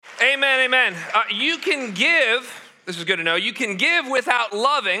Amen, amen. You can give, this is good to know, you can give without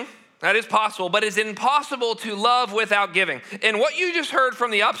loving. That is possible, but it's impossible to love without giving. And what you just heard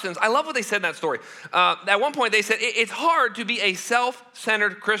from the Upsons, I love what they said in that story. At one point, they said, it's hard to be a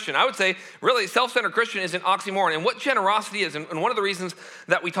self-centered Christian. I would say, really, self-centered Christian is an oxymoron. And what generosity is, and one of the reasons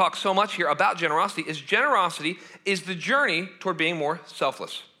that we talk so much here about generosity is the journey toward being more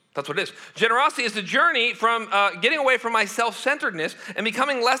selfless. That's what it is. Generosity is the journey from getting away from my self-centeredness and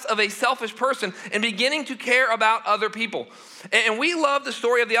becoming less of a selfish person and beginning to care about other people. And we love the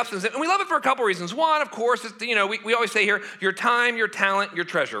story of the Upsons, and we love it for a couple reasons. One, of course, is, we always say here, your time, your talent, your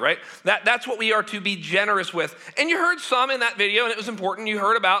treasure, right? That's what we are to be generous with. And you heard some in that video, and it was important. You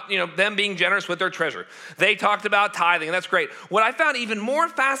heard about them being generous with their treasure. They talked about tithing, and that's great. What I found even more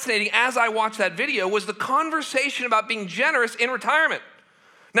fascinating as I watched that video was the conversation about being generous in retirement.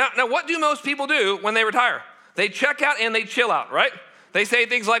 Now, what do most people do when they retire? They check out and they chill out, right? They say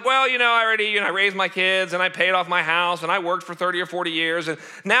things like, well, I already, I raised my kids and I paid off my house and I worked for 30 or 40 years and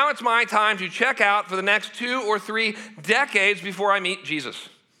now it's my time to check out for the next 2 or 3 decades before I meet Jesus.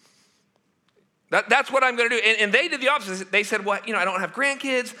 That's what I'm going to do. And they did the opposite. They said, well, I don't have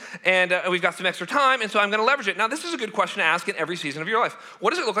grandkids and we've got some extra time, and so I'm going to leverage it. Now, this is a good question to ask in every season of your life. What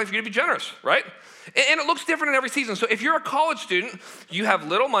does it look like for you to be generous, right? And it looks different in every season. So if you're a college student, you have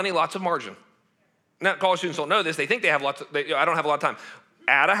little money, lots of margin. Now, college students don't know this. They think they have I don't have a lot of time.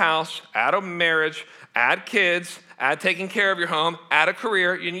 Add a house, add a marriage, add kids, add taking care of your home, add a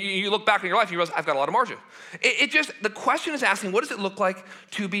career. You look back in your life and you realize, I've got a lot of margin. The question is asking, what does it look like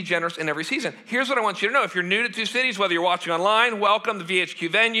to be generous in every season? Here's what I want you to know. If you're new to Two Cities, whether you're watching online, welcome to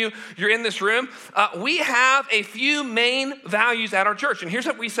VHQ venue, you're in this room. We have a few main values at our church. And here's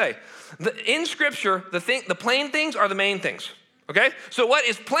what we say. In Scripture, the plain things are the main things. Okay? So what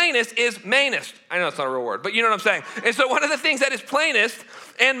is plainest is mainest. I know it's not a real word, but you know what I'm saying. And so one of the things that is plainest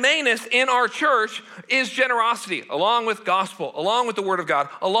and mainest in our church is generosity, along with gospel, along with the word of God,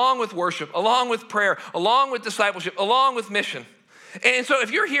 along with worship, along with prayer, along with discipleship, along with mission. And so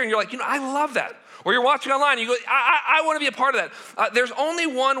if you're here and you're like, I love that. Or you're watching online and you go, I want to be a part of that. There's only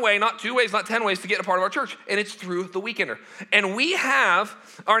one way, not 2 ways, not 10 ways to get a part of our church, and it's through the Weekender. And we have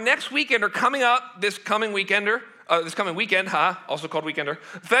our next Weekender coming up this coming weekend, also called Weekender,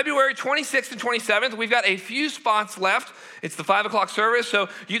 February 26th and 27th. We've got a few spots left. It's the 5 o'clock service, so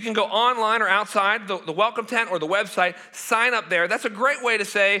you can go online or outside the welcome tent or the website, sign up there. That's a great way to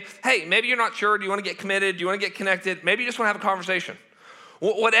say, hey, maybe you're not sure. Do you want to get committed? Do you want to get connected? Maybe you just want to have a conversation.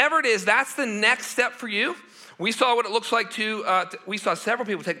 Whatever it is, that's the next step for you. We saw what it looks like we saw several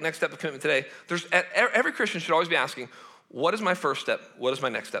people take the next step of commitment today. Every Christian should always be asking, what is my first step? What is my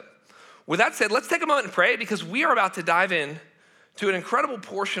next step? With that said, let's take a moment and pray, because we are about to dive in to an incredible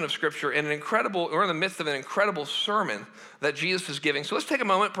portion of Scripture and we're in the midst of an incredible sermon that Jesus is giving. So let's take a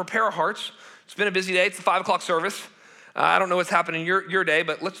moment, prepare our hearts. It's been a busy day. It's the 5 o'clock service. I don't know what's happening in your day,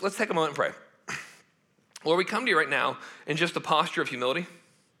 but let's take a moment and pray. Lord, we come to you right now in just a posture of humility.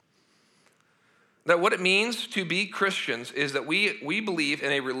 That what it means to be Christians is that we believe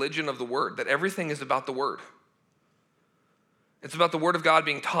in a religion of the Word, that everything is about the Word. It's about the Word of God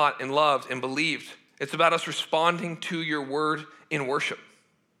being taught and loved and believed. It's about us responding to your Word in worship.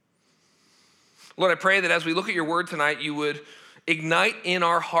 Lord, I pray that as we look at your Word tonight, you would ignite in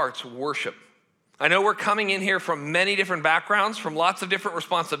our hearts worship. I know we're coming in here from many different backgrounds, from lots of different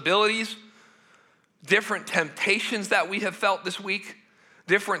responsibilities, different temptations that we have felt this week,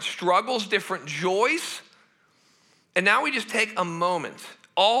 different struggles, different joys. And now we just take a moment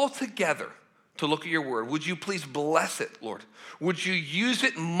all together to look at your word. Would you please bless it, Lord? Would you use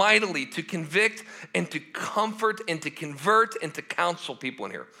it mightily to convict and to comfort and to convert and to counsel people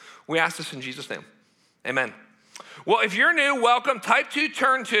in here? We ask this in Jesus' name. Amen. Well, if you're new, welcome. Type 2,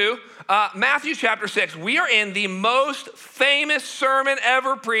 turn 2. Matthew chapter 6. We are in the most famous sermon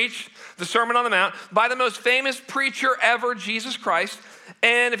ever preached, the Sermon on the Mount, by the most famous preacher ever, Jesus Christ.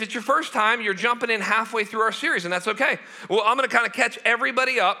 And if it's your first time, you're jumping in halfway through our series, and that's okay. Well, I'm going to kind of catch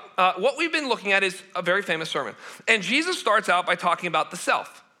everybody up. What we've been looking at is a very famous sermon. And Jesus starts out by talking about the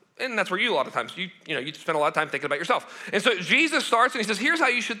self. And that's where you a lot of times, you spend a lot of time thinking about yourself. And so Jesus starts and he says, here's how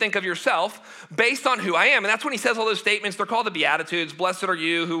you should think of yourself based on who I am. And that's when he says all those statements. They're called the Beatitudes. Blessed are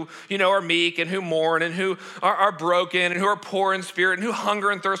you who, are meek and who mourn and who are broken and who are poor in spirit and who hunger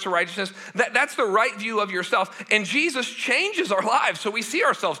and thirst for righteousness. That's the right view of yourself. And Jesus changes our lives so we see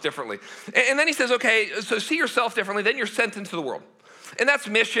ourselves differently. And then he says, okay, so see yourself differently, then you're sent into the world. And that's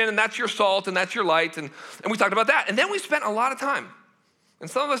mission, and that's your salt, and that's your light. And we talked about that. And then we spent a lot of time. And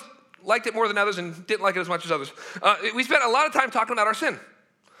some of us liked it more than others and didn't like it as much as others. We spent a lot of time talking about our sin.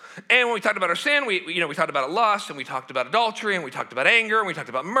 And when we talked about our sin, we talked about lust, and we talked about adultery, and we talked about anger, and we talked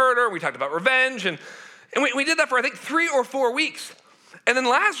about murder, and we talked about revenge, and we did that for, I think, 3 or 4 weeks. And then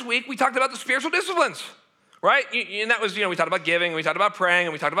last week, we talked about the spiritual disciplines, right? And that was, we talked about giving, and we talked about praying,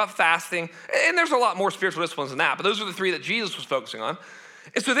 and we talked about fasting, and there's a lot more spiritual disciplines than that, but those are the 3 that Jesus was focusing on.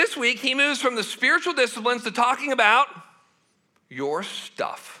 And so this week, he moves from the spiritual disciplines to talking about your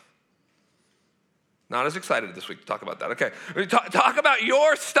stuff. Not as excited this week to talk about that. Okay, talk about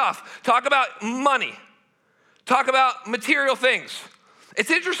your stuff. Talk about money. Talk about material things.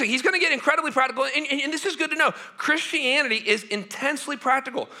 It's interesting. He's going to get incredibly practical, and this is good to know. Christianity is intensely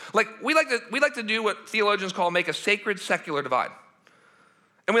practical. Like we like to do what theologians call make a sacred secular divide.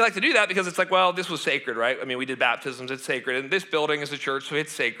 And we like to do that because it's like, well, this was sacred, right? I mean, we did baptisms, it's sacred, and this building is a church, so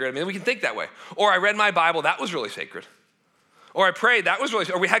it's sacred. I mean, we can think that way. Or I read my Bible, that was really sacred. Or I prayed, that was really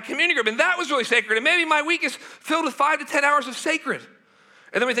sacred. Or we had community group, and that was really sacred. And maybe my week is filled with 5 to 10 hours of sacred.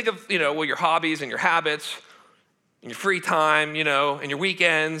 And then we think of, your hobbies and your habits, and your free time, and your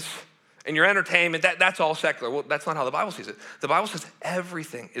weekends, and your entertainment. That's all secular. Well, that's not how the Bible sees it. The Bible says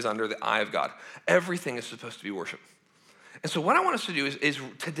everything is under the eye of God. Everything is supposed to be worship. And so what I want us to do is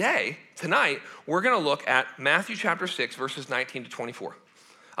tonight, we're going to look at Matthew chapter 6, verses 19 to 24.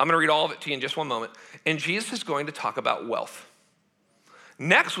 I'm going to read all of it to you in just one moment. And Jesus is going to talk about wealth.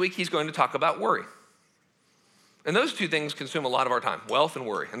 Next week, he's going to talk about worry. And those 2 things consume a lot of our time, wealth and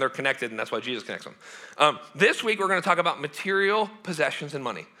worry, and they're connected, and that's why Jesus connects them. This week, we're going to talk about material possessions and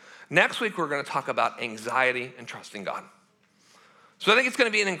money. Next week, we're going to talk about anxiety and trusting God. So I think it's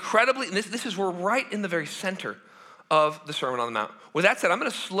going to be an incredibly, and we're right in the very center of the Sermon on the Mount. With that said, I'm going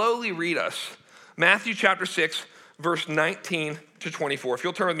to slowly read us Matthew chapter 6, verse 19 to 24. If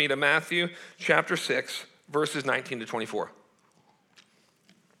you'll turn with me to Matthew chapter 6, verses 19 to 24.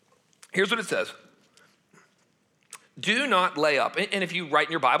 Here's what it says. Do not lay up. And if you write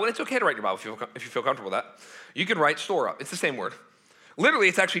in your Bible, and it's okay to write in your Bible if you feel comfortable with that, you can write store up. It's the same word. Literally,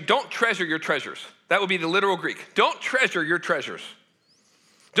 it's actually don't treasure your treasures. That would be the literal Greek. Don't treasure your treasures.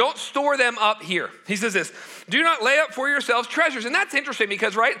 Don't store them up here. He says this, do not lay up for yourselves treasures. And that's interesting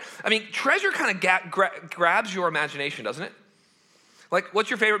because, right, treasure kind of grabs your imagination, doesn't it? Like, what's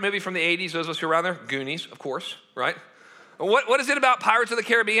your favorite movie from the 80s? Those of us who are around there? Goonies, of course, right? What is it about Pirates of the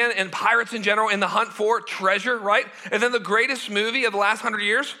Caribbean and pirates in general and the hunt for treasure, right? And then the greatest movie of the last 100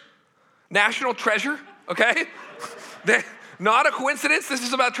 years, National Treasure, okay? Not a coincidence, this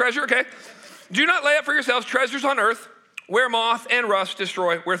is about treasure, okay? Do not lay up for yourselves treasures on earth, where moth and rust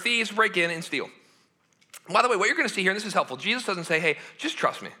destroy, where thieves break in and steal. By the way, what you're going to see here, and this is helpful, Jesus doesn't say, hey, just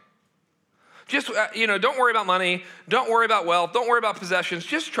trust me. Just, don't worry about money. Don't worry about wealth. Don't worry about possessions.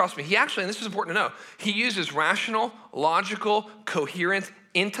 Just trust me. He actually, and this is important to know, he uses rational, logical, coherent,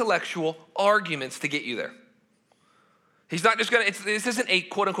 intellectual arguments to get you there. He's not just this isn't a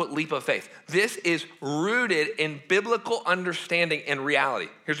quote unquote leap of faith. This is rooted in biblical understanding and reality.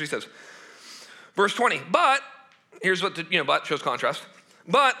 Here's what he says. Verse 20, but, here's what, but shows contrast.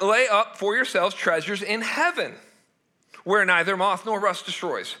 But lay up for yourselves treasures in heaven, where neither moth nor rust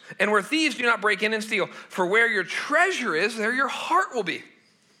destroys, and where thieves do not break in and steal. For where your treasure is, there your heart will be.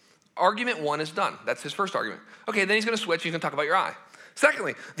 Argument 1 is done. That's his first argument. Okay, then he's going to switch. He's going to talk about your eye.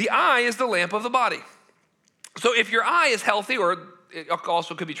 Secondly, the eye is the lamp of the body. So if your eye is healthy, or it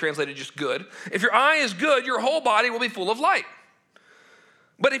also could be translated just good, if your eye is good, your whole body will be full of light.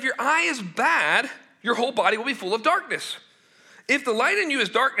 But if your eye is bad, your whole body will be full of darkness. If the light in you is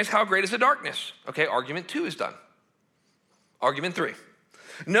darkness, how great is the darkness? Okay, argument 2 is done. Argument 3.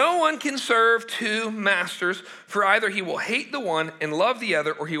 No one can serve 2 masters, for either he will hate the one and love the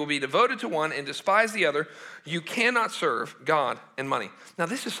other, or he will be devoted to one and despise the other. You cannot serve God and money. Now,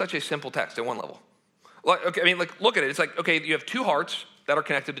 this is such a simple text at one level. Look at it. It's like, okay, you have 2 hearts that are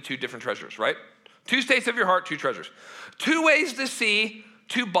connected to 2 different treasures, right? 2 states of your heart, 2 treasures. 2 ways to see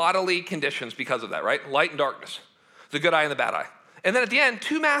 2 bodily conditions because of that, right? Light and darkness, the good eye and the bad eye. And then at the end,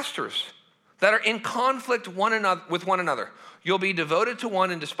 2 masters that are in conflict with one another. You'll be devoted to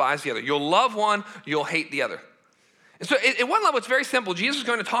one and despise the other. You'll love one, you'll hate the other. And so at one level, it's very simple. Jesus is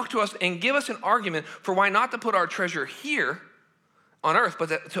going to talk to us and give us an argument for why not to put our treasure here on earth,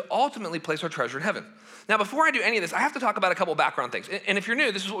 but to ultimately place our treasure in heaven. Now, before I do any of this, I have to talk about a couple background things. And if you're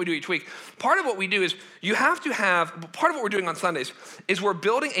new, this is what we do each week. Part of what we do is part of what we're doing on Sundays is we're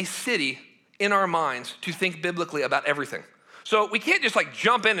building a city in our minds to think biblically about everything. So we can't just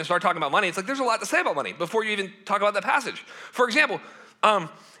jump in and start talking about money. It's like there's a lot to say about money before you even talk about that passage. For example,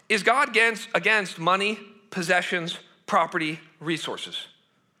 is God against money, possessions, property, resources?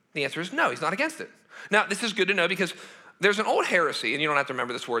 The answer is no, he's not against it. Now, this is good to know because there's an old heresy, and you don't have to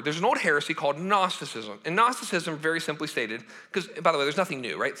remember this word. There's an old heresy called Gnosticism. And Gnosticism, very simply stated, because by the way, there's nothing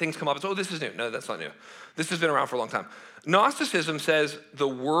new, right? Things come up and say, oh, this is new. No, that's not new. This has been around for a long time. Gnosticism says the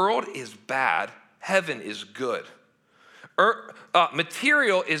world is bad, heaven is good.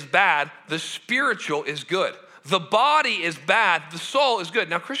 Material is bad, the spiritual is good. The body is bad, the soul is good.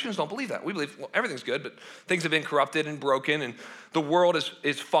 Now, Christians don't believe that. We believe, well, everything's good, but things have been corrupted and broken, and the world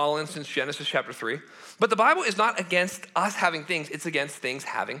is fallen since Genesis chapter 3. But the Bible is not against us having things, it's against things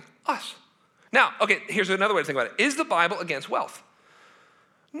having us. Now, okay, here's another way to think about it. Is the Bible against wealth?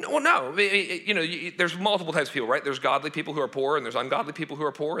 No, well, no. There's multiple types of people, right? There's godly people who are poor, and there's ungodly people who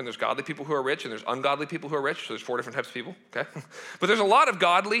are poor, and there's godly people who are rich, and there's ungodly people who are rich. So there's 4 different types of people, okay? But there's a lot of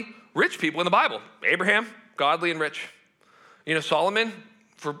godly, rich people in the Bible. Abraham, godly and rich. Solomon,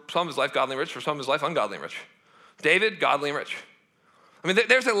 for some of his life, godly and rich. For some of his life, ungodly and rich. David, godly and rich. I mean,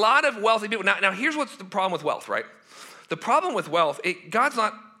 there's a lot of wealthy people. Now here's what's the problem with wealth, right? The problem with wealth, God's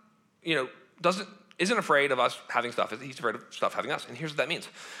not, isn't afraid of us having stuff. He's afraid of stuff having us. And here's what that means.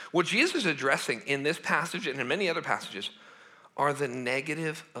 What Jesus is addressing in this passage and in many other passages are the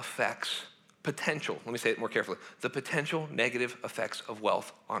negative effects, potential, let me say it more carefully, the potential negative effects of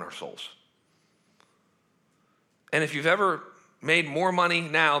wealth on our souls. And if you've ever made more money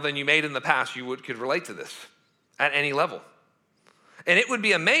now than you made in the past, you could relate to this at any level. And it would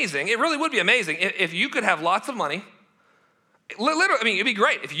be amazing, it really would be amazing if you could have lots of money. Literally, it'd be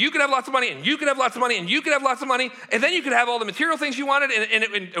great if you could have lots of money and you could have lots of money and you could have lots of money and then you could have all the material things you wanted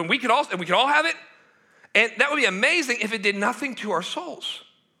and we could all have it. And that would be amazing if it did nothing to our souls.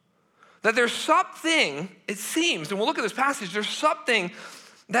 That there's something, it seems, and we'll look at this passage, there's something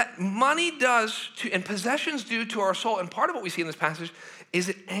that money does to, and possessions do to our soul. And part of what we see in this passage is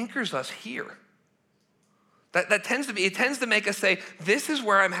it anchors us here. It tends to make us say, this is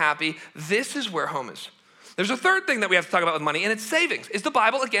where I'm happy, this is where home is. There's a third thing that we have to talk about with money, and it's savings. Is the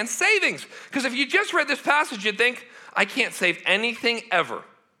Bible against savings? Because if you just read this passage, you'd think, I can't save anything ever.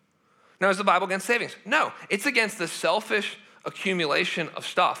 Now, is the Bible against savings? No, it's against the selfish accumulation of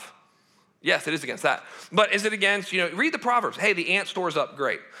stuff. Yes, it is against that. But is it against, read the Proverbs. Hey, the ant stores up,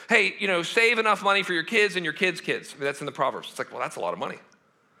 great. Hey, save enough money for your kids and your kids' kids. That's in the Proverbs. It's like, well, that's a lot of money.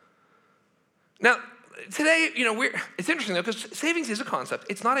 Now, today, it's interesting though, because savings is a concept.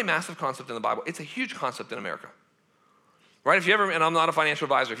 It's not a massive concept in the Bible. It's a huge concept in America. Right? If you ever, and I'm not a financial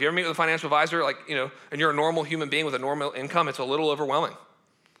advisor, if you ever meet with a financial advisor, and you're a normal human being with a normal income, it's a little overwhelming.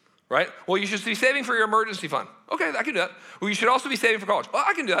 Right? Well, you should be saving for your emergency fund. Okay, I can do that. Well, you should also be saving for college. Well,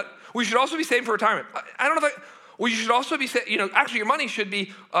 I can do that. Well, you should also be saving for retirement. I don't know if well, you should also be, actually your money should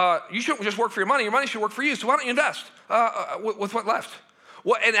be, you shouldn't just work for your money should work for you. So why don't you invest with what left?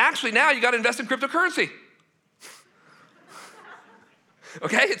 Well, and actually now you got to invest in cryptocurrency.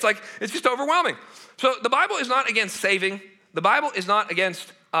 Okay, it's just overwhelming. So the Bible is not against saving. The Bible is not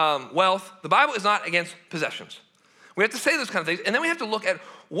against wealth. The Bible is not against possessions. We have to say those kind of things, and then we have to look at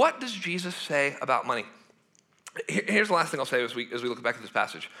what does Jesus say about money. Here's the last thing I'll say as we look back at this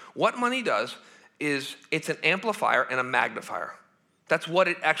passage. What money does is it's an amplifier and a magnifier. That's what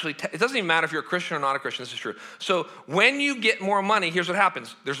it actually, it doesn't even matter if you're a Christian or not a Christian, this is true. So when you get more money, here's what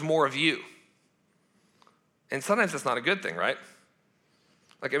happens. There's more of you. And sometimes that's not a good thing, right?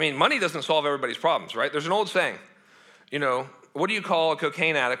 Money doesn't solve everybody's problems, right? There's an old saying, what do you call a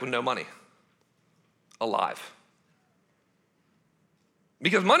cocaine addict with no money? Alive.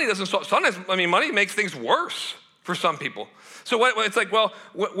 Because money doesn't solve, sometimes, money makes things worse for some people. So it's like, well,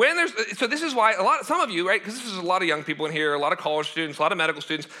 so this is why some of you, right, because this is a lot of young people in here, a lot of college students, a lot of medical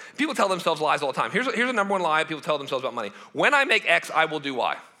students, people tell themselves lies all the time. Here's the number one lie people tell themselves about money. When I make X, I will do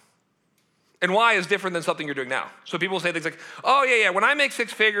Y. And Y is different than something you're doing now. So people say things like, oh yeah, when I make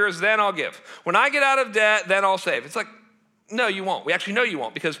 6 figures, then I'll give. When I get out of debt, then I'll save. It's like, no, you won't. We actually know you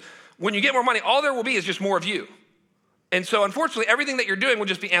won't, because when you get more money, all there will be is just more of you. And so unfortunately, everything that you're doing will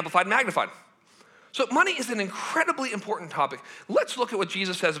just be amplified and magnified. So money is an incredibly important topic. Let's look at what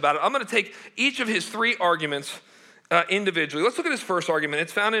Jesus says about it. I'm going to take each of his 3 arguments individually. Let's look at his first argument.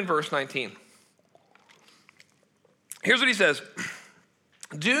 It's found in verse 19. Here's what he says.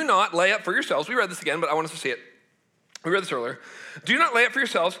 Do not lay up for yourselves. We read this again, but I want us to see it. We read this earlier. Do not lay up for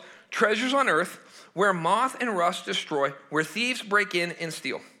yourselves treasures on earth where moth and rust destroy, where thieves break in and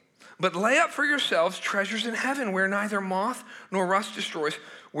steal. But lay up for yourselves treasures in heaven where neither moth nor rust destroys,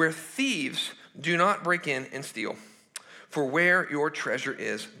 where thieves do not break in and steal. For where your treasure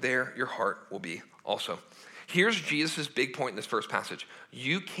is, there your heart will be also. Here's Jesus' big point in this first passage.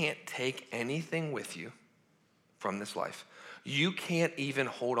 You can't take anything with you from this life. You can't even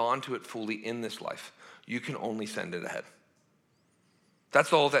hold on to it fully in this life. You can only send it ahead. That's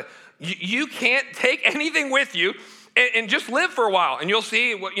the whole thing. You can't take anything with you And just live for a while, and you'll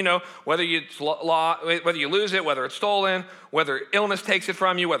see what, whether whether you lose it, whether it's stolen, whether illness takes it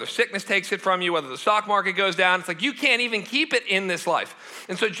from you, whether sickness takes it from you, whether the stock market goes down. It's like you can't even keep it in this life.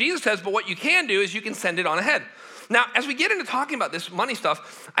 And so Jesus says, but what you can do is you can send it on ahead. Now, as we get into talking about this money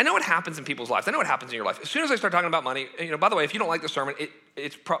stuff, I know what happens in people's lives. I know what happens in your life. As soon as I start talking about money, by the way, if you don't like the sermon,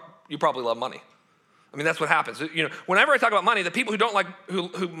 you probably love money. I mean, that's what happens. Whenever I talk about money, the people who don't like,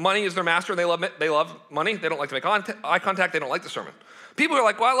 who money is their master, they love money. They don't like to make eye contact. They don't like the sermon. People who are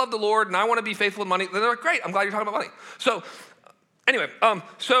like, well, I love the Lord and I want to be faithful in money. They're like, great, I'm glad you're talking about money. So anyway,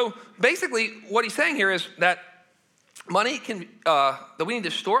 so basically what he's saying here is that money that we need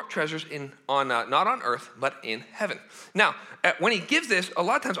to store up treasures not on earth, but in heaven. Now, when he gives this, a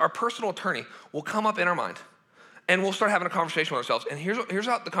lot of times our personal attorney will come up in our mind and we'll start having a conversation with ourselves. And here's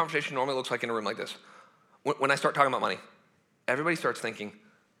how the conversation normally looks like in a room like this. When I start talking about money, everybody starts thinking,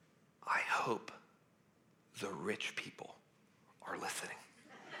 I hope the rich people are listening.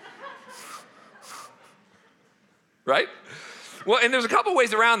 Right? Well, and there's a couple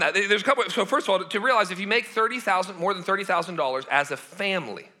ways around that. So first of all, to realize if you make more than $30,000 as a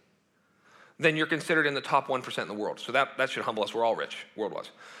family, then you're considered in the top 1% in the world. So that should humble us. We're all rich,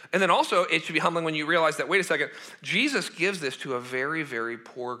 world-wise. And then also, it should be humbling when you realize that, wait a second, Jesus gives this to a very, very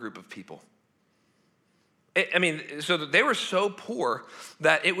poor group of people. So that they were so poor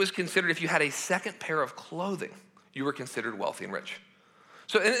that it was considered, if you had a second pair of clothing, you were considered wealthy and rich.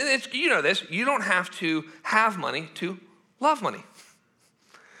 So, and this, you don't have to have money to love money.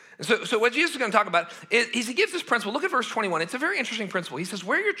 And so what Jesus is going to talk about is he gives this principle. Look at verse 21. It's a very interesting principle. He says,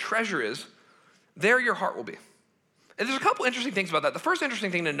 where your treasure is, there your heart will be. And there's a couple interesting things about that. The first interesting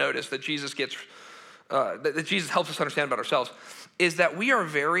thing to notice that Jesus helps us understand about ourselves is that we are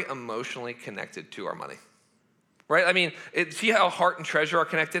very emotionally connected to our money. Right? I mean, see how heart and treasure are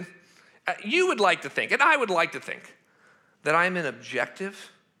connected? You would like to think, and I would like to think, that I'm an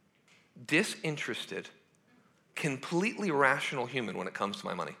objective, disinterested, completely rational human when it comes to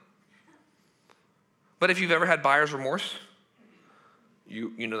my money. But if you've ever had buyer's remorse,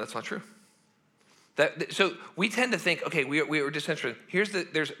 you know that's not true. So we tend to think, okay, we are disinterested.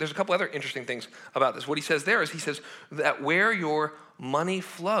 There's a couple other interesting things about this. What he says there is, he says that where your money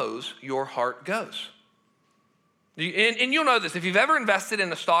flows, your heart goes. And you'll know this. If you've ever invested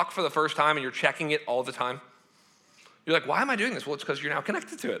in a stock for the first time and you're checking it all the time, you're like, why am I doing this? Well, it's because you're now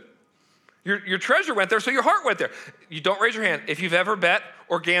connected to it. Your treasure went there, so your heart went there. You don't raise your hand if you've ever bet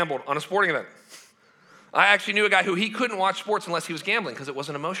or gambled on a sporting event. I actually knew a guy who he couldn't watch sports unless he was gambling because it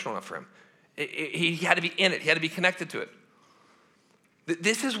wasn't emotional enough for him. He had to be in it. He had to be connected to it.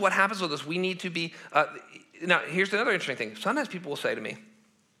 This is what happens with us. We need to be, now here's another interesting thing. Sometimes people will say to me,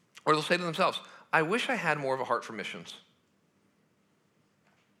 or they'll say to themselves, I wish I had more of a heart for missions.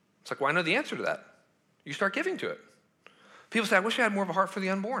 It's like, well, I know the answer to that. You start giving to it. People say, I wish I had more of a heart for the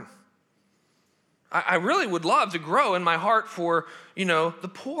unborn. I really would love to grow in my heart for,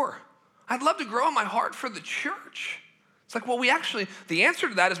 the poor. I'd love to grow in my heart for the church. It's like, well, the answer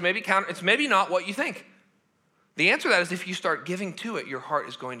to that is it's maybe not what you think. The answer to that is if you start giving to it, your heart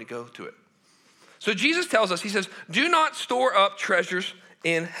is going to go to it. So Jesus tells us, he says, do not store up treasures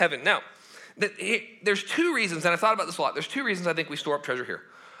in heaven. Now, there's two reasons, and I thought about this a lot. There's two reasons I think we store up treasure here.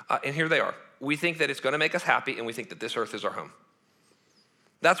 And here they are. We think that it's going to make us happy, and we think that this earth is our home.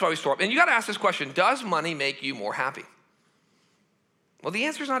 That's why we store up. And you got to ask this question, does money make you more happy? Well, the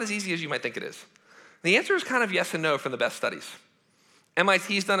answer is not as easy as you might think it is. The answer is kind of yes and no from the best studies.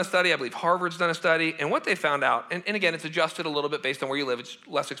 MIT's done a study, I believe Harvard's done a study, and what they found out, and again, it's adjusted a little bit based on where you live, it's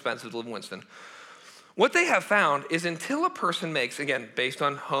less expensive to live in Winston. What they have found is until a person makes, again, based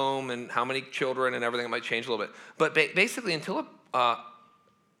on home and how many children and everything, it might change a little bit, but basically until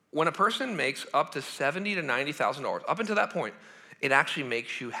when a person makes up to $70,000 to $90,000, up until that point, it actually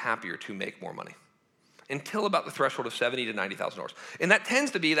makes you happier to make more money. Until about the threshold of $70,000 to $90,000. And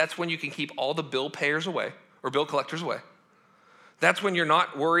that's when you can keep all the bill payers away, or bill collectors away. That's when you're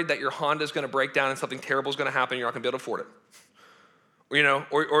not worried that your Honda is going to break down and something terrible is going to happen and you're not going to be able to afford it.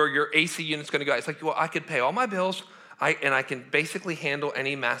 Or your AC unit's going to go. It's like, well, I could pay all my bills, and I can basically handle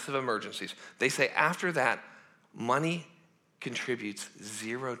any massive emergencies. They say after that, money contributes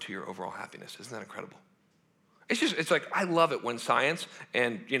zero to your overall happiness. Isn't that incredible? It's like, I love it when science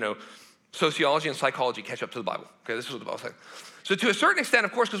and, sociology and psychology catch up to the Bible. Okay, this is what the Bible's saying. So to a certain extent,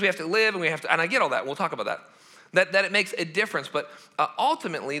 of course, because we have to live and and I get all that, and we'll talk about that it makes a difference, but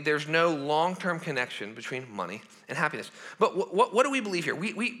ultimately, there's no long-term connection between money and happiness. But what do we believe here?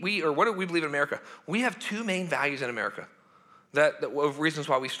 What do we believe in America? We have two main values in America of reasons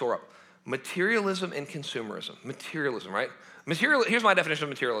why we store up. Materialism and consumerism. Materialism, right? Here's my definition of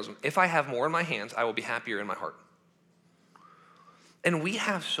materialism. If I have more in my hands, I will be happier in my heart. And we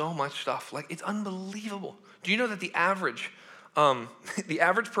have so much stuff. Like, it's unbelievable. Do you know that the average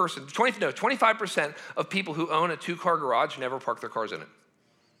person, 25% of people who own a 2-car garage never park their cars in it?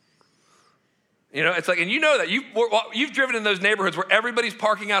 You know, it's like, and you know that. You've driven in those neighborhoods where everybody's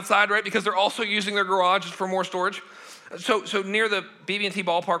parking outside, right? Because they're also using their garages for more storage. So near the BB&T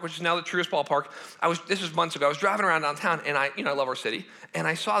ballpark, which is now the Truist ballpark, this was months ago, I was driving around downtown, and I love our city, and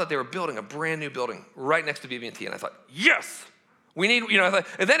I saw that they were building a brand new building right next to BB&T, and I thought, yes! We need,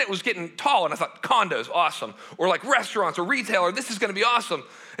 and then it was getting tall, and I thought, condos, awesome. Or like restaurants or retail, or this is gonna be awesome.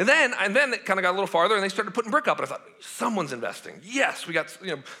 And then it kind of got a little farther, and they started putting brick up, and I thought, someone's investing. Yes, we got,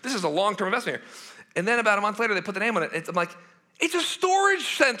 this is a long-term investment here. And then about a month later, they put the name on it. I'm like, it's a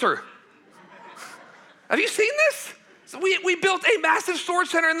storage center. Have you seen this? So we built a massive storage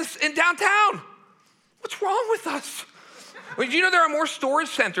center in downtown. What's wrong with us? Do you know there are more storage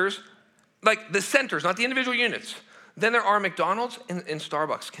centers, like the centers, not the individual units, than there are McDonald's and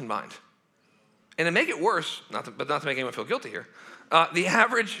Starbucks combined? And to make it worse, but not to make anyone feel guilty here, the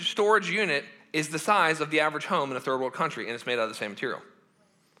average storage unit is the size of the average home in a third world country, and it's made out of the same material.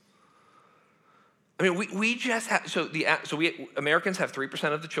 I mean, we just have, we Americans have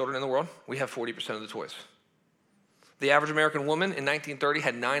 3% of the children in the world. We have 40% of the toys. The average American woman in 1930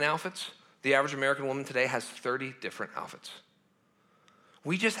 had 9 outfits. The average American woman today has 30 different outfits.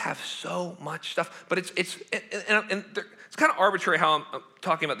 We just have so much stuff, but it's kind of arbitrary how I'm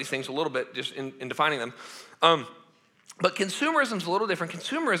talking about these things a little bit, just in defining them. But consumerism is a little different.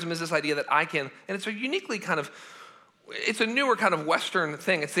 Consumerism is this idea that I can, and it's a uniquely kind of, it's a newer kind of Western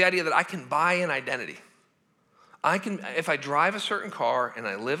thing. It's the idea that I can buy an identity. If I drive a certain car and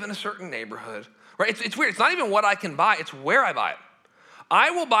I live in a certain neighborhood, right? It's weird. It's not even what I can buy. It's where I buy it. I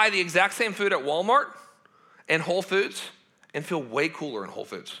will buy the exact same food at Walmart and Whole Foods and feel way cooler in Whole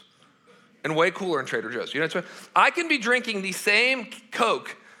Foods and way cooler in Trader Joe's. I can be drinking the same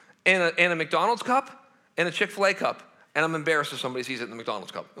Coke in a McDonald's cup and a Chick-fil-A cup, and I'm embarrassed if somebody sees it in the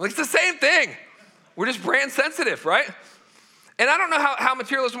McDonald's cup. Like, it's the same thing. We're just brand sensitive, right? And I don't know how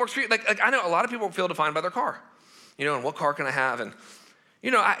materialism works for you. Like I know a lot of people feel defined by their car. And what car can I have? And,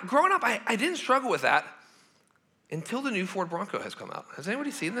 growing up, I didn't struggle with that until the new Ford Bronco has come out. Has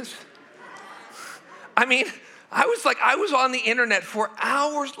anybody seen this? I mean, I was on the internet for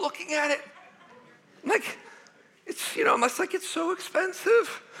hours looking at it. Like, it's so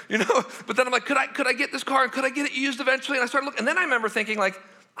expensive, But then I'm like, could I get this car and could I get it used eventually? And I started looking, and then I remember thinking like,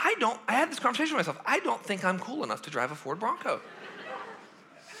 I had this conversation with myself. I don't think I'm cool enough to drive a Ford Bronco.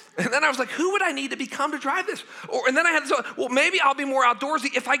 And then I was like, who would I need to become to drive this? And then I had this, well, maybe I'll be more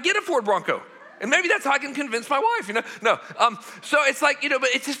outdoorsy if I get a Ford Bronco. And maybe that's how I can convince my wife, No. So it's like, but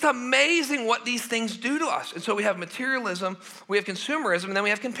it's just amazing what these things do to us. And so we have materialism, we have consumerism, and then we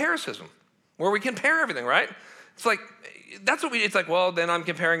have comparison, where we compare everything, right? It's like, it's like, well, then I'm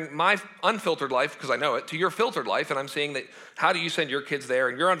comparing my unfiltered life, because I know it, to your filtered life, and I'm seeing that, how do you send your kids there,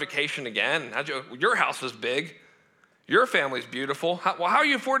 and you're on vacation again, your house is big, your family's beautiful, how are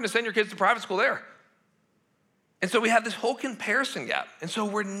you affording to send your kids to private school there? And so we have this whole comparison gap, and so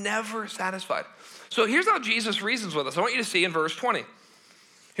we're never satisfied. So here's how Jesus reasons with us. I want you to see in verse 20.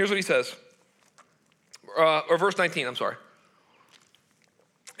 Here's what he says, or verse 19, I'm sorry.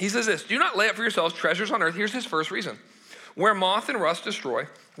 He says this, do not lay up for yourselves treasures on earth. Here's his first reason. Where moth and rust destroy,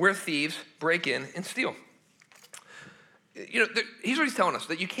 where thieves break in and steal. Here's what he's telling us,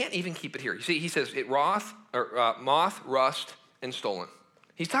 that you can't even keep it here. You see, he says moth, rust, and stolen.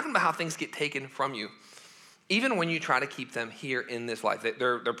 He's talking about how things get taken from you, even when you try to keep them here in this life.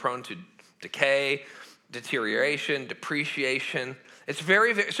 They're prone to decay, deterioration, depreciation. It's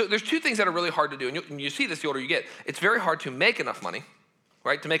very, very, so there's two things that are really hard to do, and you see this the older you get. It's very hard to make enough money,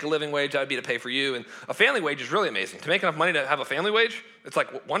 right? To make a living wage, that would be to pay for you. And a family wage is really amazing. To make enough money to have a family wage, it's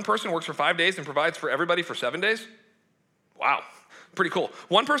like one person works for 5 days and provides for everybody for 7 days. Wow, pretty cool.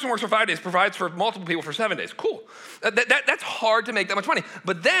 One person works for 5 days, provides for multiple people for 7 days. Cool. That's hard to make that much money.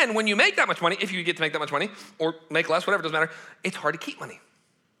 But then when you make that much money, if you get to make that much money, or make less, whatever, doesn't matter, it's hard to keep money,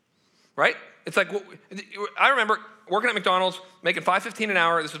 right? It's like, I remember working at McDonald's, making $5.15 an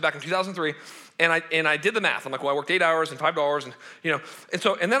hour. This was back in 2003. And I did the math. I'm like, well, I worked 8 hours and $5,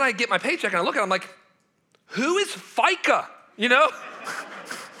 and then I get my paycheck and I look at it, I'm like, who is FICA?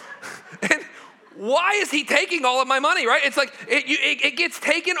 And why is he taking all of my money, right? It's like, it gets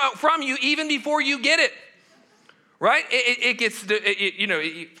taken from you even before you get it, right?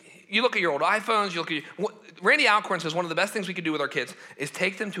 You look at your old iPhones, Randy Alcorn says one of the best things we could do with our kids is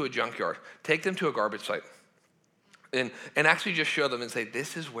take them to a junkyard, take them to a garbage site, and actually just show them and say,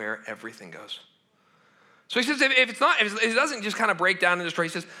 this is where everything goes. So he says, if it doesn't just kind of break down and destroy, he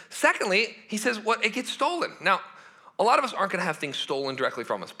says, secondly, he says, it gets stolen. Now, A lot of us aren't going to have things stolen directly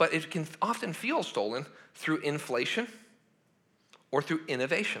from us, but it can often feel stolen through inflation or through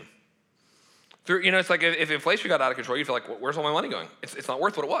innovation. It's like if inflation got out of control, you feel like, well, where's all my money going? It's not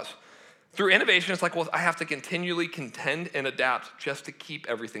worth what it was. Through innovation, it's like, well, I have to continually contend and adapt just to keep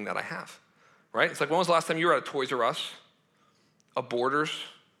everything that I have, right? It's like, when was the last time you were at a Toys R Us, a Borders,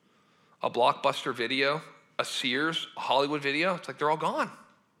 a Blockbuster Video, a Sears, a Hollywood Video? It's like they're all gone.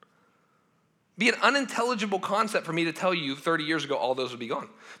 Be an unintelligible concept for me to tell you 30 years ago all those would be gone.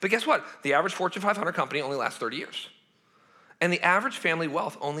 But guess what? The average Fortune 500 company only lasts 30 years. And the average family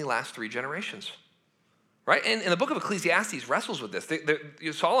wealth only lasts 3 generations. Right? And the book of Ecclesiastes wrestles with this.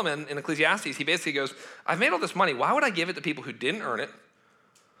 Solomon in Ecclesiastes, he basically goes, I've made all this money. Why would I give it to people who didn't earn it,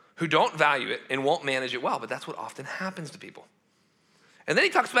 who don't value it, and won't manage it well? But that's what often happens to people. And then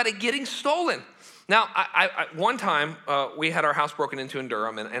he talks about it getting stolen. Now, one time, we had our house broken into in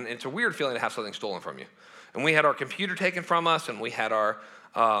Durham, and it's a weird feeling to have something stolen from you. And we had our computer taken from us, and we had our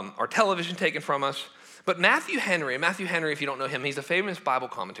television taken from us. But Matthew Henry, if you don't know him, he's a famous Bible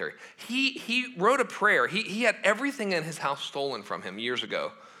commentary. He wrote a prayer. He had everything in his house stolen from him years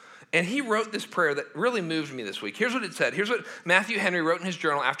ago. And he wrote this prayer that really moved me this week. Here's what it said. Here's what Matthew Henry wrote in his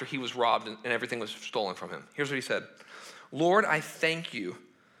journal after he was robbed and everything was stolen from him. Here's what he said. Lord, I thank you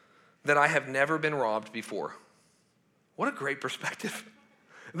that I have never been robbed before. What a great perspective.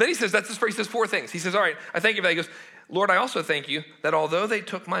 And then he says, he says 4 things. He says, all right, I thank you for that. He goes, Lord, I also thank you that although they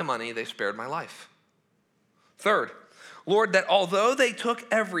took my money, they spared my life. Third, Lord, that although they took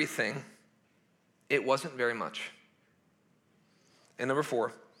everything, it wasn't very much. And number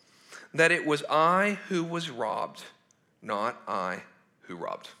 4, that it was I who was robbed, not I who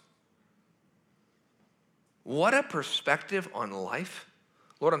robbed. What a perspective on life.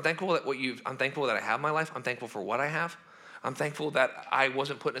 Lord, I'm thankful that I have my life. I'm thankful for what I have. I'm thankful that I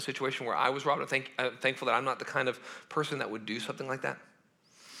wasn't put in a situation where I was robbed. I'm thankful that I'm not the kind of person that would do something like that.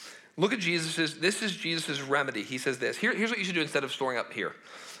 Look at this is Jesus' remedy. He says this. Here's what you should do instead of storing up here.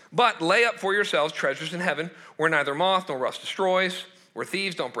 But lay up for yourselves treasures in heaven where neither moth nor rust destroys, where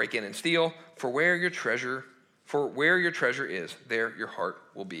thieves don't break in and steal. For where your treasure is, there your heart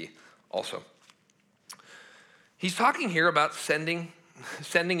will be also. He's talking here about sending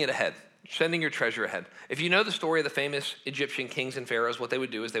it ahead, sending your treasure ahead. If you know the story of the famous Egyptian kings and pharaohs, what they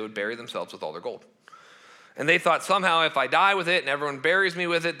would do is they would bury themselves with all their gold. And they thought somehow if I die with it and everyone buries me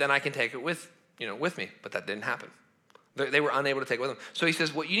with it, then I can take it with me. But that didn't happen. They were unable to take it with them. So he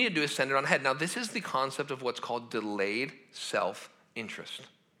says, what you need to do is send it on ahead. Now, this is the concept of what's called delayed self-interest.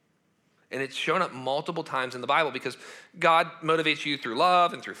 And it's shown up multiple times in the Bible because God motivates you through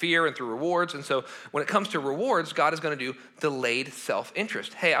love and through fear and through rewards. And so when it comes to rewards, God is going to do delayed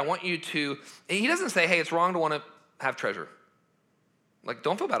self-interest. Hey, I want you to, he doesn't say, hey, it's wrong to want to have treasure. Like,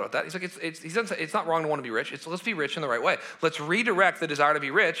 don't feel bad about that. He's like, he doesn't say, it's not wrong to want to be rich. Let's be rich in the right way. Let's redirect the desire to be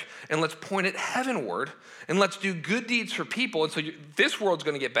rich and let's point it heavenward and let's do good deeds for people. And so this world's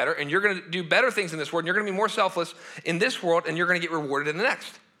going to get better and you're going to do better things in this world and you're going to be more selfless in this world and you're going to get rewarded in the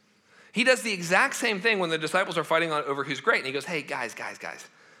next. He does the exact same thing when the disciples are fighting over who's great. And he goes, hey, guys,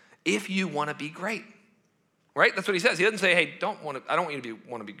 if you want to be great, right? That's what he says. He doesn't say, hey, I don't want you to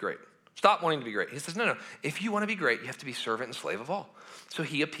want to be great. Stop wanting to be great. He says, no. If you want to be great, you have to be servant and slave of all. So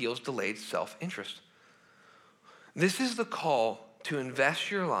he appeals delayed self-interest. This is the call to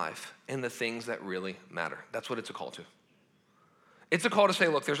invest your life in the things that really matter. That's what it's a call to. It's a call to say,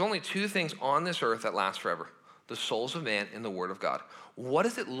 look, there's only 2 things on this earth that last forever. The souls of man and the word of God. What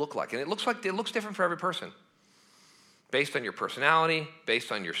does it look like? And it looks different for every person. Based on your personality,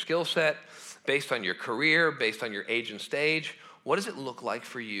 based on your skill set, based on your career, based on your age and stage. What does it look like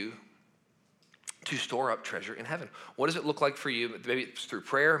for you to store up treasure in heaven? What does it look like for you? Maybe it's through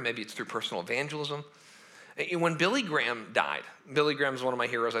prayer, maybe it's through personal evangelism. When Billy Graham died, Billy Graham is one of my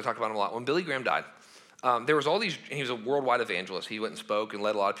heroes, I talk about him a lot. When Billy Graham died, he was a worldwide evangelist. He went and spoke and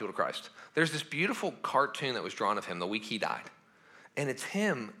led a lot of people to Christ. There's this beautiful cartoon that was drawn of him the week he died. And it's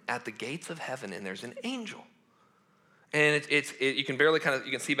him at the gates of heaven and there's an angel. And you can barely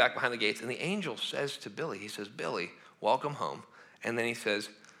you can see back behind the gates. And the angel says to Billy, he says, Billy, welcome home. And then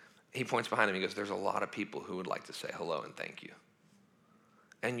he points behind him, he goes, there's a lot of people who would like to say hello and thank you.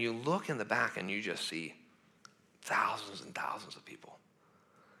 And you look in the back and you just see thousands and thousands of people.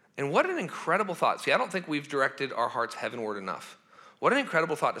 And what an incredible thought. See, I don't think we've directed our hearts heavenward enough. What an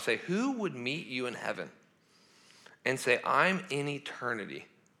incredible thought to say, who would meet you in heaven and say, I'm in eternity.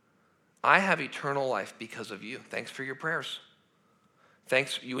 I have eternal life because of you. Thanks for your prayers.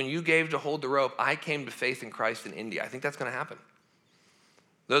 Thanks, when you gave to hold the rope, I came to faith in Christ in India. I think that's going to happen.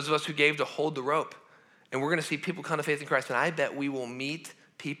 Those of us who gave to hold the rope, and we're going to see people come to faith in Christ, and I bet we will meet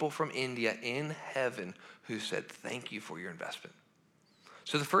people from India in heaven who said, thank you for your investment.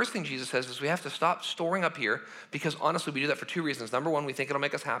 So the first thing Jesus says is we have to stop storing up here, because honestly, we do that for two reasons. Number one, we think it'll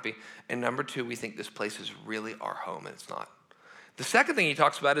make us happy. And number two, we think this place is really our home, and it's not. The second thing he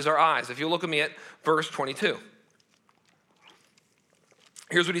talks about is our eyes. If you look at me at verse 22.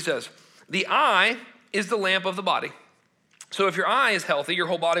 Here's what he says. The eye is the lamp of the body. So if your eye is healthy, your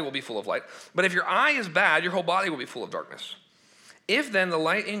whole body will be full of light. But if your eye is bad, your whole body will be full of darkness. If then the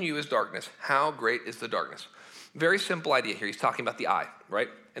light in you is darkness, how great is the darkness? Very simple idea here. He's talking about the eye, right?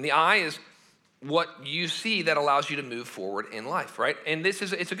 And the eye is what you see that allows you to move forward in life, right? And it's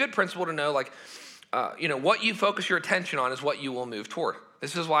a good principle to know, like, what you focus your attention on is what you will move toward.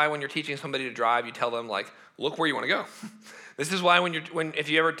 This is why when you're teaching somebody to drive, you tell them, like, look where you want to go. This is why if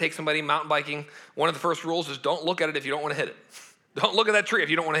you ever take somebody mountain biking, one of the first rules is don't look at it if you don't want to hit it. Don't look at that tree if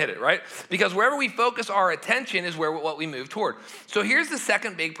you don't want to hit it, right? Because wherever we focus our attention is what we move toward. So here's the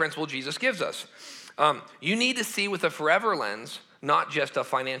second big principle Jesus gives us. You need to see with a forever lens, not just a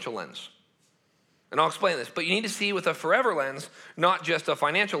financial lens. And I'll explain this, but you need to see with a forever lens, not just a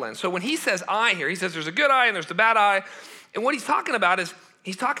financial lens. So when he says eye here, he says there's a good eye and there's the bad eye. And what he's talking about is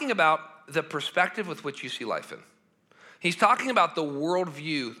he's talking about the perspective with which you see life in. He's talking about the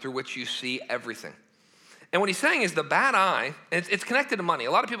worldview through which you see everything. And what he's saying is the bad eye, and it's connected to money.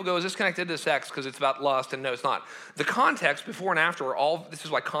 A lot of people go, is this connected to sex because it's about lust? And no, it's not. The context before and after, this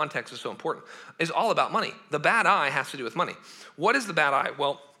is why context is so important, is all about money. The bad eye has to do with money. What is the bad eye?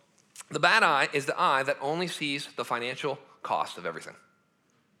 Well, the bad eye is the eye that only sees the financial cost of everything.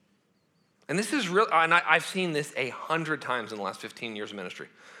 And this is real, and I've seen this 100 times in the last 15 years of ministry.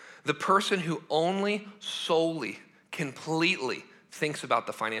 The person who only solely, completely thinks about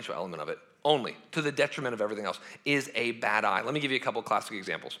the financial element of it, only, to the detriment of everything else, is a bad eye. Let me give you a couple of classic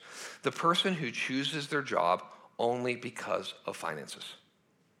examples. The person who chooses their job only because of finances.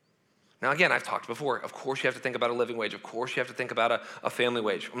 Now, again, I've talked before. Of course, you have to think about a living wage. Of course, you have to think about a family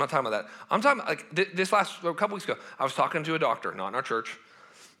wage. I'm not talking about that. I'm talking about, like, a couple weeks ago, I was talking to a doctor, not in our church,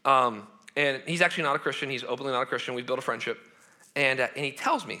 and he's actually not a Christian. He's openly not a Christian. We've built a friendship. And he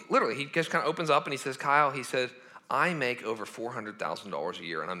tells me, literally, he just kind of opens up and he says, Kyle, he said, I make over $400,000 a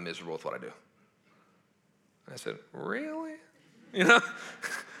year and I'm miserable with what I do. I said, really?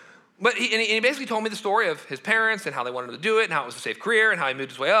 But he basically told me the story of his parents and how they wanted him to do it and how it was a safe career and how he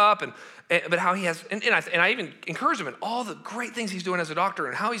moved his way up but how he has, and I even encouraged him in all the great things he's doing as a doctor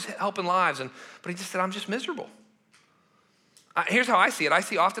and how he's helping lives. But he just said, I'm just miserable. Here's how I see it. I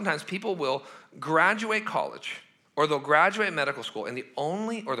see oftentimes people will graduate college, or they'll graduate medical school,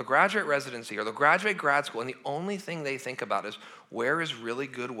 or they'll graduate residency, or they'll graduate grad school, and the only thing they think about is where is really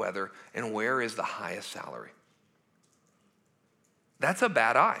good weather and where is the highest salary. That's a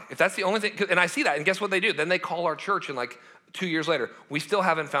bad eye. If that's the only thing, and I see that, and guess what they do? Then they call our church, and like 2 years later, we still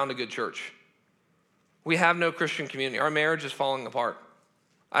haven't found a good church. We have no Christian community. Our marriage is falling apart.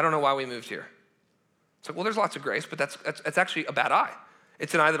 I don't know why we moved here. It's like, well, there's lots of grace, but that's actually a bad eye.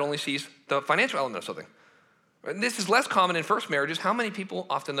 It's an eye that only sees the financial element of something. And this is less common in first marriages. How many people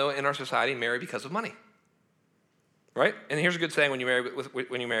often, though, in our society marry because of money? Right? And here's a good saying when you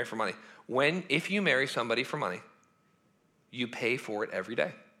marry for money. If you marry somebody for money, you pay for it every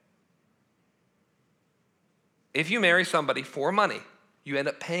day. If you marry somebody for money, you end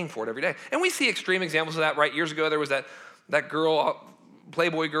up paying for it every day. And we see extreme examples of that, right? Years ago, there was that girl,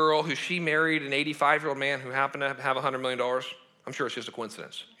 Playboy girl, who she married an 85-year-old man who happened to have $100 million. I'm sure it's just a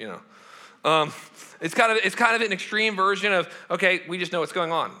coincidence, It's kind of an extreme version of, okay, we just know what's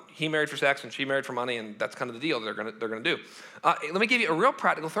going on. He married for sex and she married for money, and that's kind of the deal they're gonna do. Let me give you a real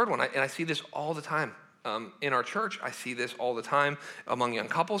practical third one, and I see this all the time in our church. I see this all the time among young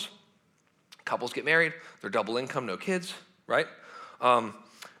couples. Couples get married, they're double income, no kids, right?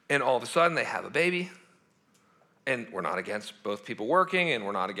 And all of a sudden they have a baby. And we're not against both people working, and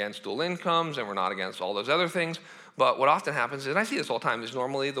we're not against dual incomes, and we're not against all those other things. But what often happens, and I see this all the time, is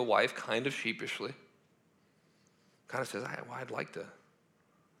normally the wife kind of sheepishly kind of says, I'd like to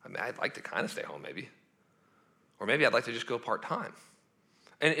kind of stay home maybe. Or maybe I'd like to just go part-time.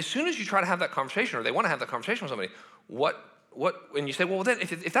 And as soon as you try to have that conversation, or they want to have that conversation with somebody, when you say, well, then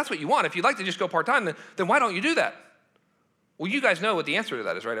if that's what you want, if you'd like to just go part-time, then why don't you do that? Well, you guys know what the answer to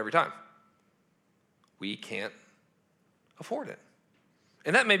that is, right, every time. We can't afford it.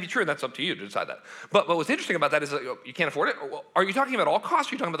 And that may be true, and that's up to you to decide that. But what's interesting about that is that you can't afford it. Are you talking about all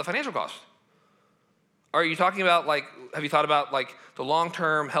costs, or are you talking about the financial cost? Are you talking about, have you thought about, the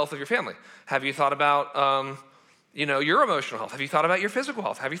long-term health of your family? Have you thought about, your emotional health? Have you thought about your physical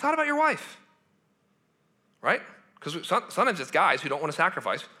health? Have you thought about your wife? Right? Because sometimes it's guys who don't want to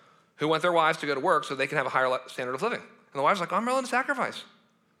sacrifice, who want their wives to go to work so they can have a higher standard of living. And the wife's like, I'm willing to sacrifice.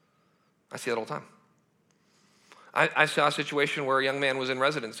 I see that all the time. I saw a situation where a young man was in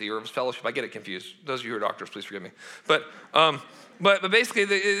residency or was fellowship. I get it confused. Those of you who are doctors, please forgive me. But basically,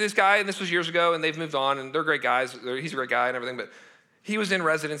 this guy, and this was years ago, and they've moved on, and they're great guys. He's a great guy and everything, but he was in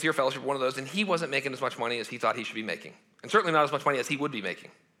residency or fellowship, one of those, and he wasn't making as much money as he thought he should be making, and certainly not as much money as he would be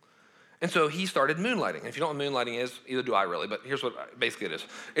making. And so he started moonlighting. And if you don't know what moonlighting is, either do I really, but here's what basically it is.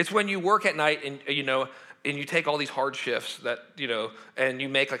 It's when you work at night and you take all these hard shifts that, and you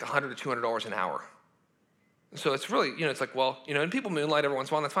make like $100 to $200 an hour. So it's really, it's like, well, and people moonlight every once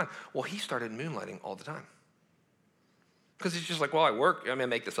in a while, and that's fine. Well, he started moonlighting all the time. Because he's just like, well, I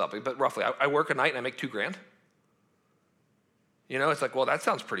make this up, but roughly, I work a night and I make $2,000. It's like, well, that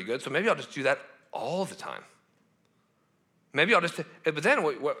sounds pretty good, so maybe I'll just do that all the time. Maybe I'll just, but then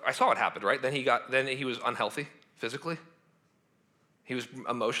I saw what happened, right? Then he was unhealthy physically. He was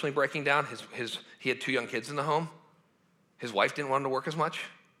emotionally breaking down. He had 2 young kids in the home. His wife didn't want him to work as much.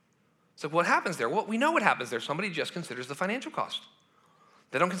 So what happens there? Well, we know what happens there. Somebody just considers the financial cost.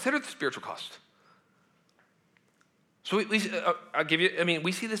 They don't consider the spiritual cost. So I'll give you,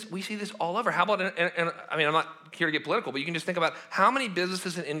 we see this all over. How about, and I'm not here to get political, but you can just think about how many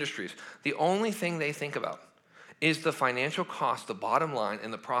businesses and industries, the only thing they think about is the financial cost, the bottom line,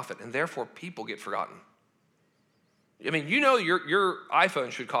 and the profit, and therefore people get forgotten. Your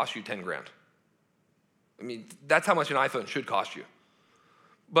iPhone should cost you $10,000. That's how much an iPhone should cost you.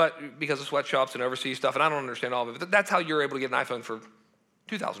 But because of sweatshops and overseas stuff, and I don't understand all of it, but that's how you're able to get an iPhone for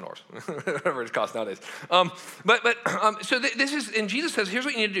 $2,000, whatever it costs nowadays. So this is, and Jesus says, here's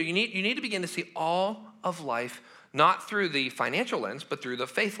what you need to do. You need to begin to see all of life not through the financial lens, but through the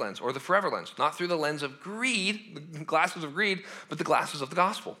faith lens or the forever lens. Not through the lens of greed, the glasses of greed, but the glasses of the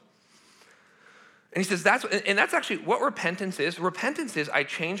gospel. And he says that's actually what repentance is. Repentance is I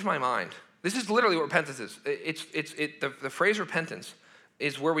change my mind. This is literally what repentance is. The phrase repentance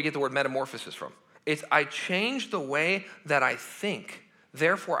is where we get the word metamorphosis from. It's I change the way that I think,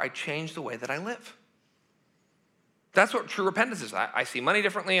 therefore I change the way that I live. That's what true repentance is. I see money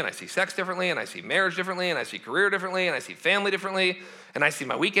differently, and I see sex differently, and I see marriage differently, and I see career differently, and I see family differently, and I see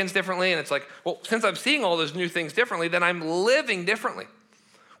my weekends differently. And it's like, well, since I'm seeing all those new things differently, then I'm living differently.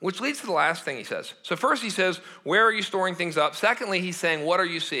 Which leads to the last thing he says. So first he says, where are you storing things up? Secondly, he's saying, what are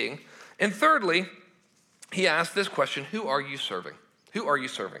you seeing? And thirdly, he asks this question, who are you serving? Who are you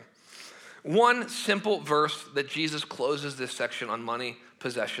serving? One simple verse that Jesus closes this section on money,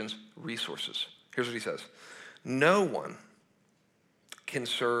 possessions, resources. Here's what he says. No one can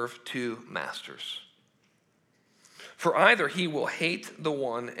serve 2 masters. For either he will hate the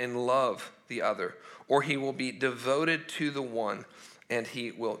one and love the other, or he will be devoted to the one and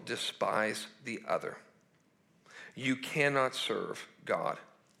he will despise the other. You cannot serve God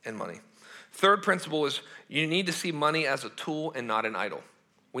and money. Third principle is you need to see money as a tool and not an idol.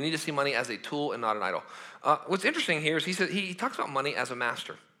 We need to see money as a tool and not an idol. What's interesting here is he talks about money as a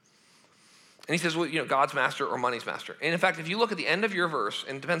master. And he says, well, God's master or money's master. And in fact, if you look at the end of your verse,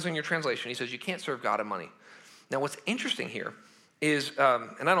 and it depends on your translation, he says you can't serve God and money. Now, what's interesting here is,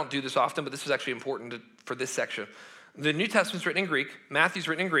 and I don't do this often, but this is actually important for this section. The New Testament's written in Greek. Matthew's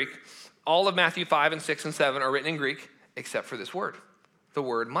written in Greek. All of Matthew 5 and 6 and 7 are written in Greek, except for this word. The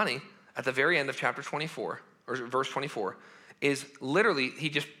word money at the very end of chapter 24, or verse 24, is literally,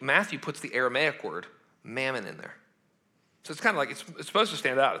 Matthew puts the Aramaic word mammon in there. So it's kind of like, it's supposed to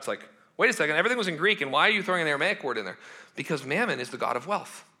stand out. It's like, wait a second, everything was in Greek, and why are you throwing an Aramaic word in there? Because mammon is the god of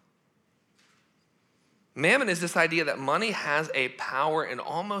wealth. Mammon is this idea that money has a power and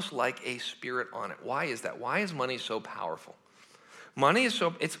almost like a spirit on it. Why is that? Why is money so powerful? Money is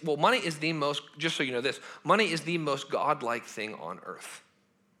the most, just so you know this, money is the most godlike thing on earth.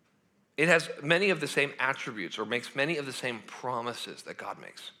 It has many of the same attributes or makes many of the same promises that God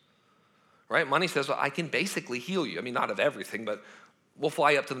makes. Right? Money says, well, I can basically heal you. Not of everything, but we'll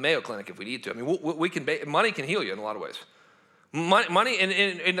fly up to the Mayo Clinic if we need to. Money can heal you in a lot of ways. Money,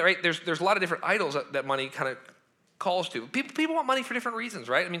 and right, there's a lot of different idols that money kind of calls to. People want money for different reasons,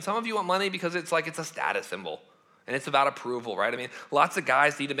 right? Some of you want money because it's a status symbol, and it's about approval, right? Lots of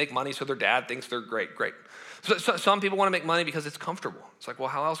guys need to make money so their dad thinks they're great. So some people want to make money because it's comfortable. It's like, well,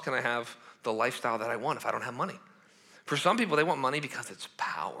 how else can I have the lifestyle that I want if I don't have money? For some people, they want money because it's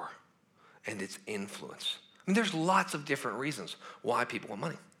power and it's influence. There's lots of different reasons why people want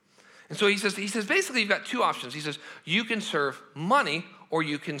money. And so he says basically you've got 2 options. He says you can serve money or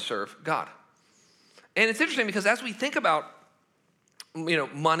you can serve God. And it's interesting because as we think about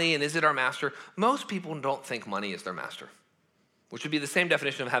money and is it our master, most people don't think money is their master, which would be the same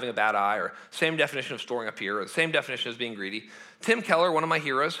definition of having a bad eye or same definition of storing up here or the same definition as being greedy. Tim Keller, one of my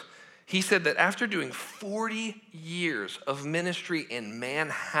heroes, he said that after doing 40 years of ministry in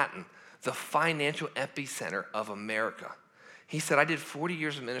Manhattan, the financial epicenter of America. He said, I did 40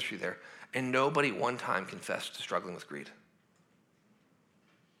 years of ministry there, and nobody one time confessed to struggling with greed.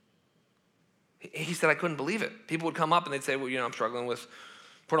 He said, I couldn't believe it. People would come up and they'd say, well, I'm struggling with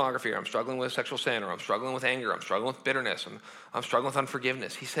pornography, or I'm struggling with sexual sin, or I'm struggling with anger, I'm struggling with bitterness, I'm struggling with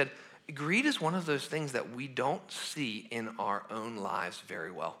unforgiveness. He said, greed is one of those things that we don't see in our own lives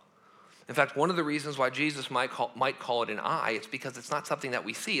very well. In fact, one of the reasons why Jesus might call it an eye, it's because it's not something that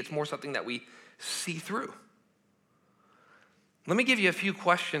we see, it's more something that we see through. Let me give you a few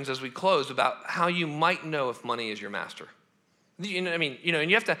questions as we close about how you might know if money is your master. And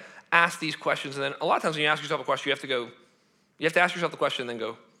you have to ask these questions, and then a lot of times when you ask yourself a question, you have to ask yourself the question and then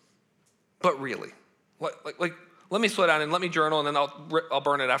go, but really? Let me slow down and let me journal, and then I'll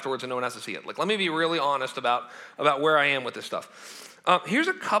burn it afterwards and no one has to see it. Let me be really honest about where I am with this stuff. Here's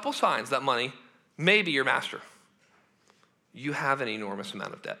a couple signs that money may be your master. You have an enormous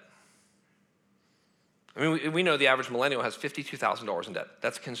amount of debt. We know the average millennial has $52,000 in debt.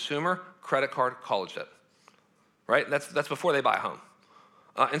 That's consumer, credit card, college debt, right? That's before they buy a home.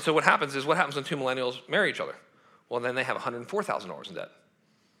 And so what happens when two millennials marry each other? Well, then they have $104,000 in debt.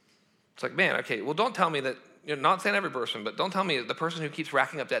 It's like, man, okay, well, don't tell me that, not saying every person, but don't tell me that the person who keeps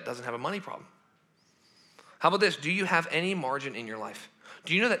racking up debt doesn't have a money problem. How about this? Do you have any margin in your life?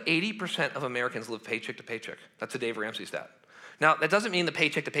 Do you know that 80% of Americans live paycheck to paycheck? That's a Dave Ramsey stat. Now, that doesn't mean the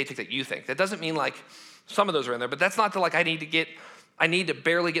paycheck to paycheck that you think. That doesn't mean some of those are in there, but that's not I need to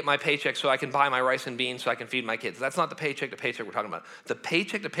barely get my paycheck so I can buy my rice and beans so I can feed my kids. That's not the paycheck to paycheck we're talking about. The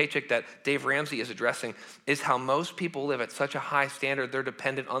paycheck to paycheck that Dave Ramsey is addressing is how most people live at such a high standard they're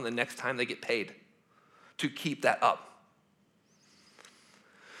dependent on the next time they get paid to keep that up.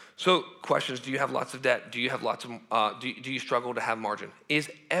 So questions, do you have lots of debt? Do you have lots of, do you struggle to have margin? Are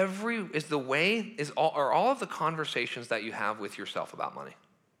all of the conversations that you have with yourself about money?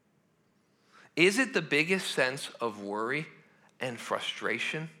 Is it the biggest sense of worry and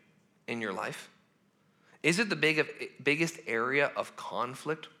frustration in your life? Is it the biggest area of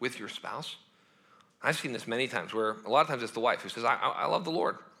conflict with your spouse? I've seen this many times where a lot of times it's the wife who says, I love the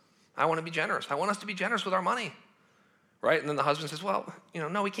Lord. I want to be generous. I want us to be generous with our money. Right? And then the husband says, well,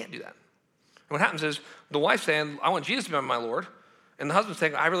 no, we can't do that. And what happens is the wife saying, I want Jesus to be my Lord. And the husband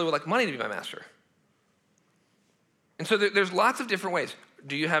saying, I really would like money to be my master. And so there's lots of different ways.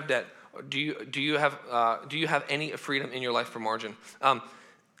 Do you have debt? Do you have any freedom in your life for margin?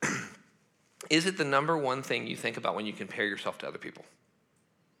 Is it the number one thing you think about when you compare yourself to other people?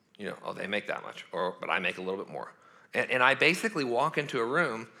 They make that much, but I make a little bit more. And I basically walk into a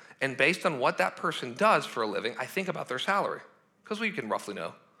room, and based on what that person does for a living, I think about their salary, because we can roughly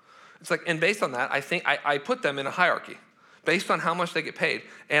know. And based on that, I put them in a hierarchy based on how much they get paid,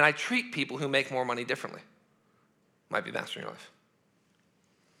 and I treat people who make more money differently. Might be mastering your life.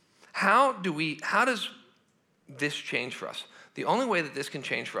 How does this change for us? The only way that this can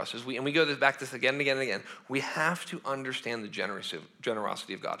change for us is we go back to this again and again and again, we have to understand the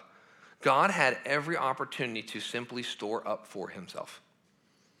generosity of God. God had every opportunity to simply store up for himself.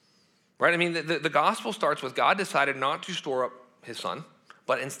 Right? The gospel starts with God decided not to store up his son,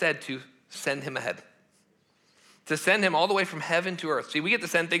 but instead to send him ahead. To send him all the way from heaven to earth. See, we get to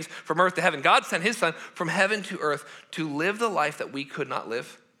send things from earth to heaven. God sent his son from heaven to earth to live the life that we could not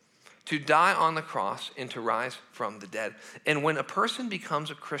live, to die on the cross, and to rise from the dead. And when a person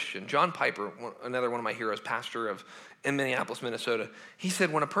becomes a Christian, John Piper, another one of my heroes, pastor in Minneapolis, Minnesota, he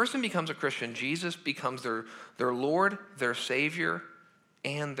said, when a person becomes a Christian, Jesus becomes their Lord, their Savior,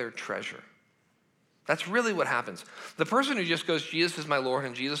 and their treasure. That's really what happens. The person who just goes, Jesus is my Lord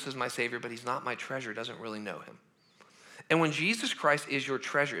and Jesus is my Savior, but he's not my treasure, doesn't really know him. And when Jesus Christ is your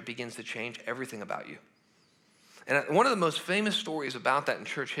treasure, it begins to change everything about you. And one of the most famous stories about that in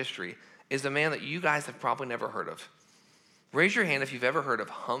church history is a man that you guys have probably never heard of. Raise your hand if you've ever heard of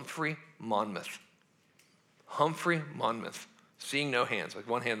Humphrey Monmouth. Humphrey Monmouth. Seeing no hands, like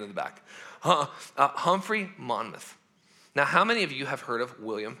one hand in the back. Humphrey Monmouth. Now, how many of you have heard of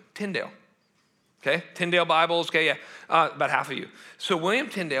William Tyndale? Okay, Tyndale Bibles, okay, yeah, about half of you. So William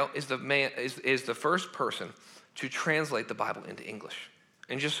Tyndale is the first person to translate the Bible into English.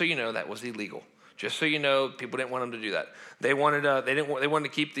 And just so you know, that was illegal. Just so you know, people didn't want him to do that. They wanted to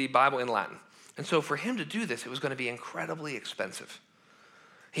keep the Bible in Latin. And so for him to do this, it was going to be incredibly expensive.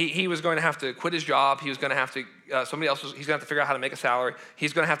 He was going to have to quit his job. He was going to have to, he's going to have to figure out how to make a salary.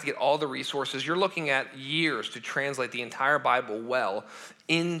 He's going to have to get all the resources. You're looking at years to translate the entire Bible well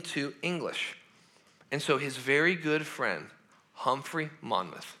into English. And so his very good friend, Humphrey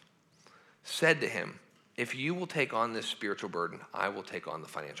Monmouth, said to him, if you will take on this spiritual burden, I will take on the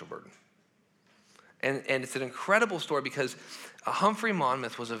financial burden. And it's an incredible story because Humphrey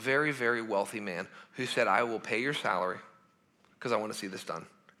Monmouth was a very, very wealthy man who said, I will pay your salary because I want to see this done,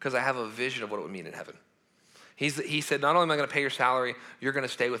 because I have a vision of what it would mean in heaven. He said, not only am I going to pay your salary, you're going to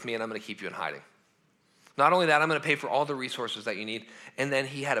stay with me and I'm going to keep you in hiding. Not only that, I'm going to pay for all the resources that you need. And then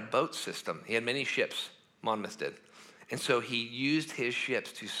he had a boat system. He had many ships, Monmouth did. And so he used his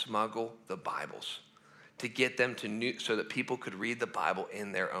ships to smuggle the Bibles, to get them so that people could read the Bible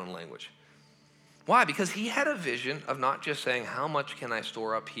in their own language. Why? Because he had a vision of not just saying, how much can I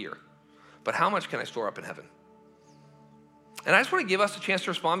store up here, but how much can I store up in heaven? And I just want to give us a chance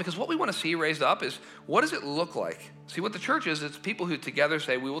to respond, because what we want to see raised up is, what does it look like? See, what the church is, it's people who together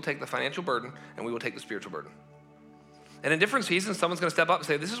say, we will take the financial burden and we will take the spiritual burden. And in different seasons, someone's going to step up and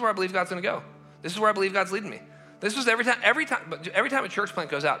say, this is where I believe God's going to go. This is where I believe God's leading me. This is every time a church plant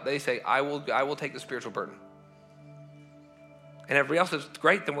goes out, they say, I will take the spiritual burden. And everybody else says,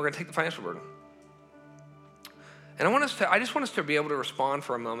 great, then we're going to take the financial burden. And I just want us to be able to respond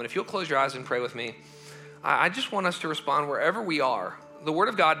for a moment. If you'll close your eyes and pray with me, I just want us to respond wherever we are. The Word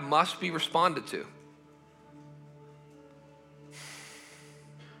of God must be responded to.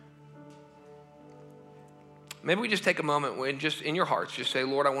 Maybe we just take a moment when just in your hearts, just say,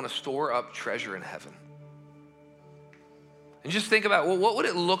 Lord, I want to store up treasure in heaven. And just think about, well, what would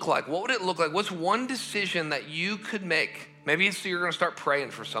it look like? What would it look like? What's one decision that you could make? Maybe it's you're going to start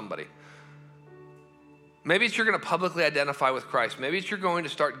praying for somebody. Maybe it's you're going to publicly identify with Christ. Maybe it's you're going to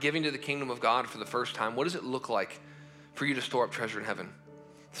start giving to the kingdom of God for the first time. What does it look like for you to store up treasure in heaven?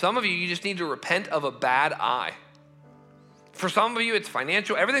 Some of you just need to repent of a bad eye. For some of you, it's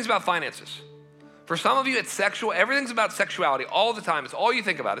financial. Everything's about finances. For some of you, it's sexual. Everything's about sexuality all the time. It's all you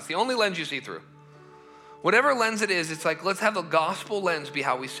think about. It's the only lens you see through. Whatever lens it is, it's like, let's have the gospel lens be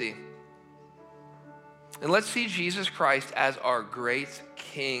how we see. And let's see Jesus Christ as our great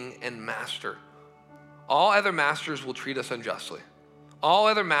King and Master. All other masters will treat us unjustly. All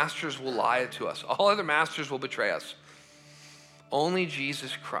other masters will lie to us. All other masters will betray us. Only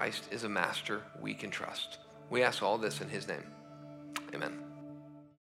Jesus Christ is a master we can trust. We ask all this in his name. Amen.